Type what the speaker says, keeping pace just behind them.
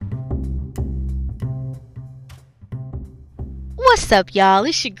What's up, y'all?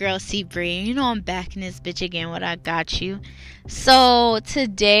 It's your girl C Bree. You know I'm back in this bitch again. What I got you. So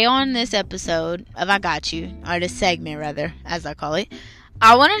today on this episode of I Got You, or this segment rather, as I call it,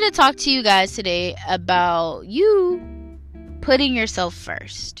 I wanted to talk to you guys today about you putting yourself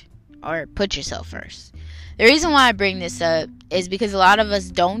first, or put yourself first. The reason why I bring this up is because a lot of us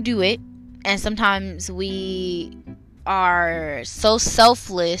don't do it, and sometimes we are so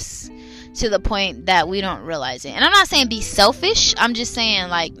selfless to the point that we don't realize it. And I'm not saying be selfish. I'm just saying,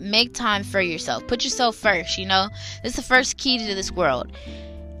 like, make time for yourself. Put yourself first, you know? This is the first key to this world.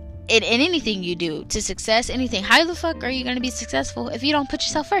 In anything you do, to success, anything. How the fuck are you going to be successful if you don't put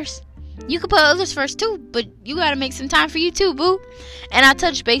yourself first? You can put others first too, but you got to make some time for you too, boo. And I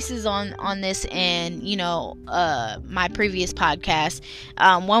touched bases on this in, my previous podcast.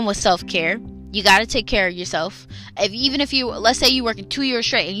 One was self-care. You got to take care of yourself. Even if you, let's say you working 2 years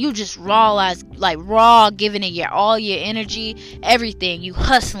straight and you just raw giving it all your energy, everything, you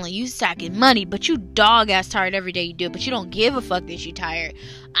hustling, you stacking money, but you dog ass tired every day you do it, but you don't give a fuck that you tired.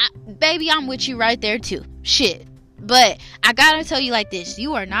 Baby, I'm with you right there too. Shit. But I gotta tell you like this,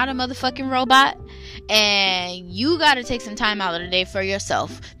 you are not a motherfucking robot, and you gotta take some time out of the day for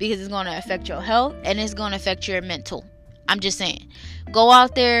yourself, because it's gonna affect your health and it's gonna affect your mental. I'm just saying, go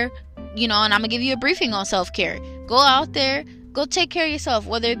out there, and I'm gonna give you a briefing on self-care. Go out there, go take care of yourself,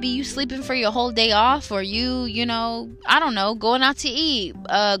 whether it be you sleeping for your whole day off, or you I don't know, going out to eat,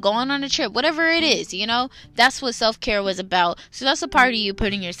 going on a trip, whatever it is, that's what self-care was about. So that's a part of you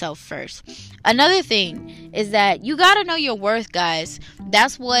putting yourself first. Another thing is that you gotta know your worth, guys.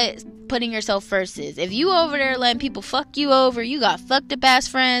 That's what putting yourself first is. If you over there letting people fuck you over, you got fucked up ass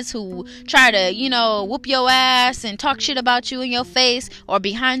friends who try to, whoop your ass and talk shit about you in your face or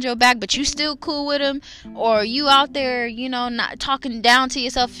behind your back, but you still cool with them, or you out there, not talking down to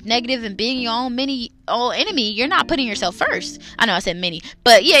yourself negative and being your own enemy, you're not putting yourself first. I know I said mini,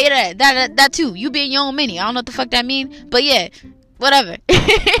 but yeah, that too. You being your own mini. I don't know what the fuck that mean, but yeah, whatever.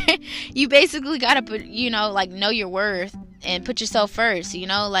 You basically gotta put, know your worth and put yourself first.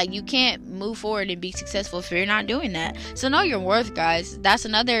 You can't move forward and be successful if you're not doing that. So know your worth, guys. That's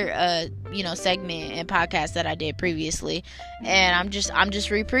another segment and podcast that I did previously, and I'm just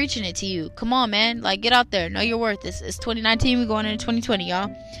re-preaching it to you. Come on, man, get out there, know your worth. It's 2019, we're going into 2020,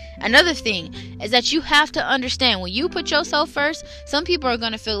 y'all. Another thing is that you have to understand, when you put yourself first, some people are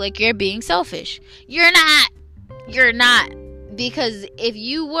gonna feel like you're being selfish. You're not. Because if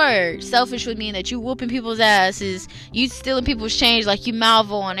you were, selfish would mean that you whooping people's asses, you stealing people's change like you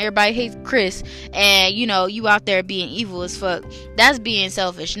Malvo and everybody hates Chris, and you out there being evil as fuck. That's being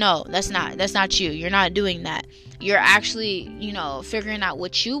selfish. No, that's not you. You're not doing that. You're actually, figuring out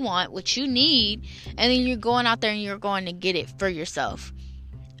what you want, what you need, and then you're going out there and you're going to get it for yourself.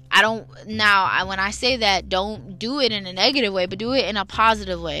 When I say that, don't do it in a negative way, but do it in a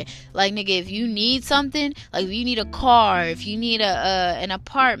positive way. Like, nigga, if you need something, like if you need a car, if you need an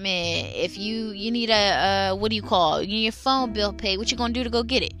apartment, if you need you need your phone bill paid, what you gonna do to go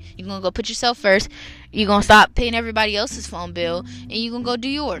get it? You're gonna go put yourself first. You're gonna stop paying everybody else's phone bill, and you're gonna go do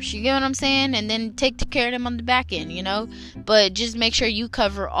yours. You get what I'm saying? And then take care of them on the back end, But just make sure you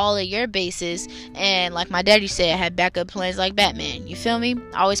cover all of your bases. And like my daddy said, have backup plans like Batman. You feel me?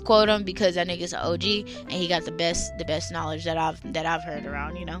 I always quote him because that nigga's an OG, and he got the best knowledge that I've heard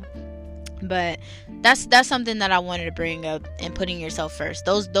around, But that's something that I wanted to bring up, and putting yourself first.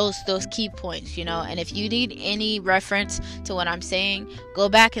 Those key points, And if you need any reference to what I'm saying, go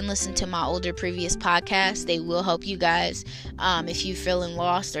back and listen to my older previous podcasts. They will help you guys. If you're feeling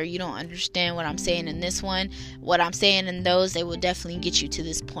lost or you don't understand what I'm saying in this one, what I'm saying in those, they will definitely get you to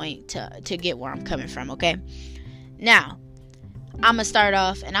this point to get where I'm coming from, okay? Now, I'm going to start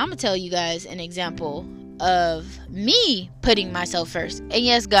off, and I'm going to tell you guys an example of me putting myself first. And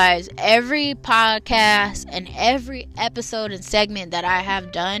yes, guys, every podcast and every episode and segment that I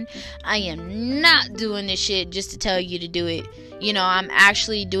have done, I am not doing this shit just to tell you to do it. I'm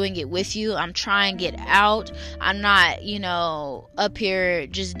actually doing it with you. I'm trying to get out. I'm not, up here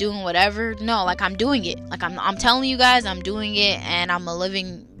just doing whatever. No, I'm doing it. I'm telling you guys, I'm doing it, and I'm a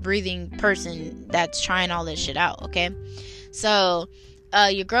living, breathing person that's trying all this shit out, okay? So,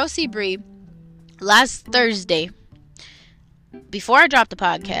 your girl C Bree, last Thursday, before I dropped the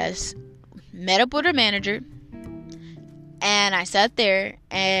podcast, met up with her manager, and I sat there,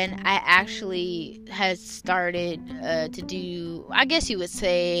 and I actually had started to do, I guess you would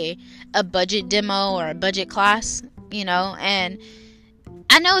say, a budget demo or a budget class, and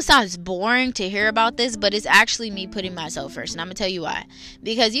I know it sounds boring to hear about this, but it's actually me putting myself first. And I'm going to tell you why.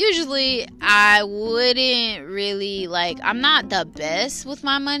 Because usually I wouldn't really, I'm not the best with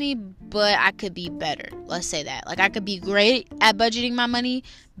my money, but I could be better. Let's say that. I could be great at budgeting my money,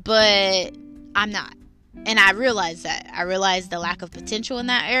 but I'm not. And I realize that. I realize the lack of potential in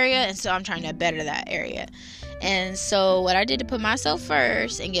that area, and so I'm trying to better that area. And so what I did to put myself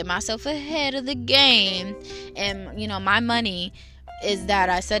first and get myself ahead of the game and, my money is that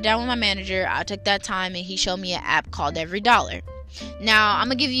I sat down with my manager. I took that time and he showed me an app called Every Dollar. Now, I'm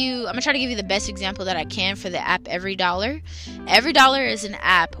going to try to give you the best example that I can for the app Every Dollar. Every Dollar is an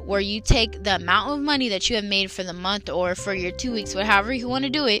app where you take the amount of money that you have made for the month or for your 2 weeks, however you want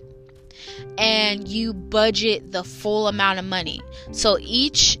to do it, and you budget the full amount of money. So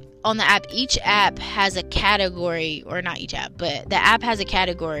each app has a category, or not each app, but the app has a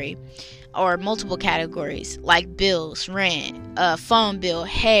category or multiple categories like bills, rent, phone bill,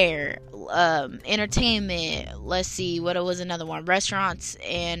 hair, entertainment. Let's see, what was another one? Restaurants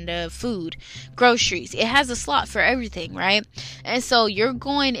and food, groceries. It has a slot for everything, right? And so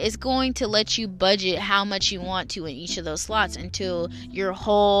it's going to let you budget how much you want to in each of those slots until your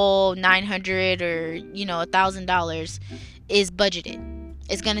whole $900 or $1,000 is budgeted.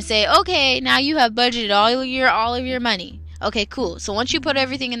 It's gonna say, okay, now you have budgeted all of your money. Okay, cool. So once you put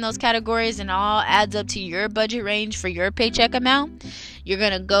everything in those categories and all adds up to your budget range for your paycheck amount, you're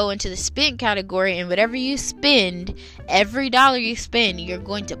going to go into the spent category, and whatever you spend, every dollar you spend, you're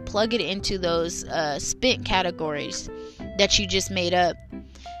going to plug it into those spent categories that you just made up.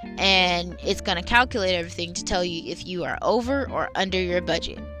 And it's going to calculate everything to tell you if you are over or under your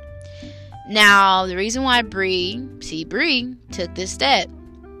budget. Now, the reason why Bree took this step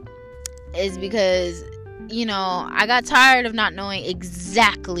is because I got tired of not knowing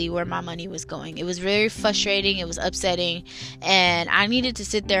exactly where my money was going. It was very frustrating. It was upsetting. And I needed to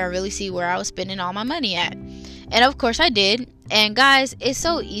sit there and really see where I was spending all my money at. And of course I did. And guys, it's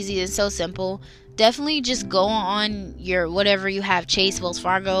so easy and so simple. Definitely just go on your whatever you have, Chase, Wells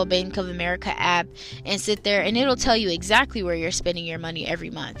Fargo, Bank of America app, and sit there and it'll tell you exactly where you're spending your money every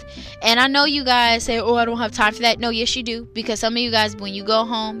month. And I know you guys say, oh, I don't have time for that. No, yes you do, because some of you guys, when you go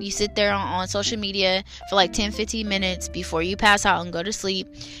home, you sit there on social media for 10-15 minutes before you pass out and go to sleep,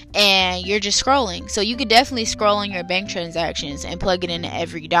 and you're just scrolling. So you could definitely scroll on your bank transactions and plug it into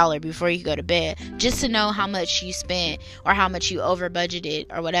Every Dollar before you go to bed, just to know how much you spent or how much you over budgeted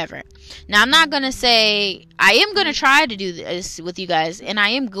or whatever. Now, I'm not going to say, I am going to try to do this with you guys, and I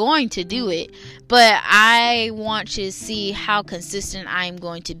am going to do it, but I want to see how consistent I am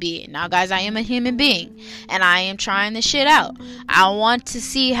going to be. Now, guys, I am a human being, and I am trying this shit out. I want to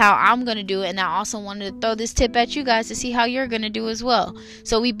see how I'm going to do it, and I also wanted to throw this tip at you guys to see how you're going to do as well,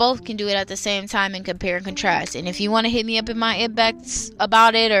 so we both can do it at the same time and compare and contrast. And if you want to hit me up in my inbox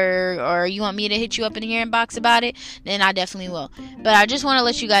about it, or you want me to hit you up in your inbox about it, then I definitely will. But I just want to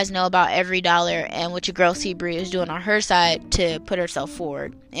let you guys know about Every Dollar and what your girl C Bree is doing on her side to put herself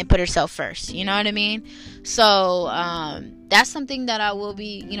forward and put herself first. You know what I mean? So that's something that I will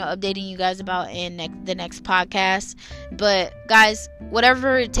be, updating you guys about in the next podcast. But guys,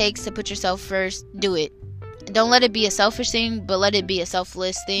 whatever it takes to put yourself first, do it. Don't let it be a selfish thing, but let it be a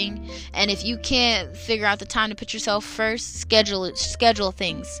selfless thing. And if you can't figure out the time to put yourself first, schedule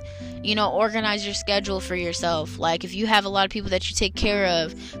things. Organize your schedule for yourself. Like, if you have a lot of people that you take care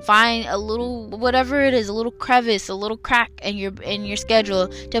of, find a little, whatever it is, a little crevice, a little crack in your schedule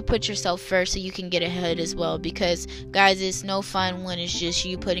to put yourself first so you can get ahead as well. Because, guys, it's no fun when it's just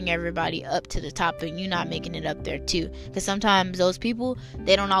you putting everybody up to the top and you not making it up there too. Because sometimes those people,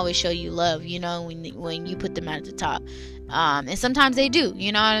 they don't always show you love, when you put them at the top. And sometimes they do,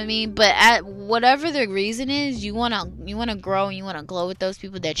 you know what I mean? But at whatever the reason is, you wanna grow and you wanna glow with those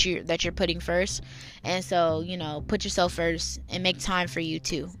people that you're putting first. And so, put yourself first and make time for you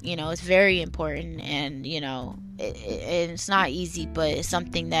too. It's very important, and it's not easy, but it's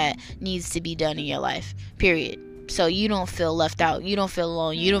something that needs to be done in your life. Period. So you don't feel left out, you don't feel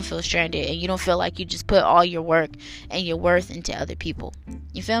alone, you don't feel stranded, and you don't feel like you just put all your work and your worth into other people.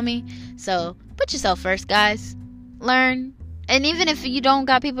 You feel me? So put yourself first, guys. Learn. And even if you don't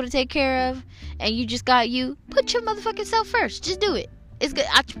got people to take care of and you just got you, put your motherfucking self first. Just do it. It's good.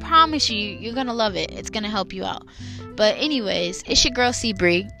 I promise you're gonna love it. It's gonna help you out. But anyways, it's your girl C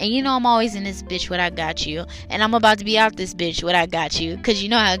Bree, and I'm always in this bitch what I got you, and I'm about to be out this bitch what I got you, cause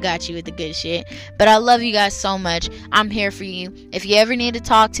I got you with the good shit. But I love you guys so much. I'm here for you. If you ever need to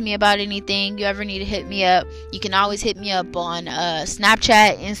talk to me about anything, you ever need to hit me up, you can always hit me up on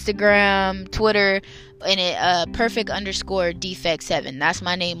Snapchat, Instagram, Twitter, and it perfect underscore defect 7. That's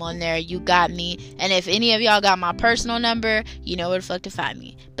my name on there. You got me. And if any of y'all got my personal number, you know where the fuck to find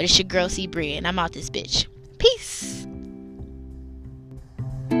me. But it's your girl C Bree, and I'm out this bitch. Peace.